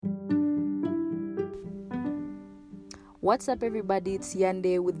What's up, everybody? It's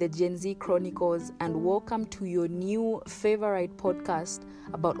Yande with the GenZ Chronicles, and welcome to your new favorite podcast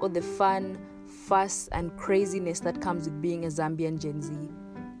about all the fun, fuss, and craziness that comes with being a Zambian Gen Z.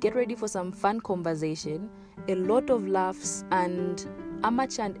 Get ready for some fun conversation, a lot of laughs, and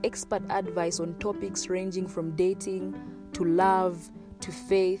amateur and expert advice on topics ranging from dating to love to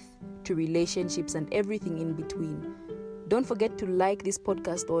faith to relationships and everything in between. Don't forget to like this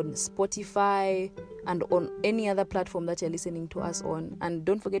podcast on Spotify and on any other platform that you're listening to us on. And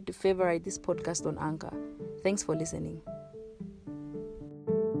don't forget to favorite this podcast on Anchor. Thanks for listening.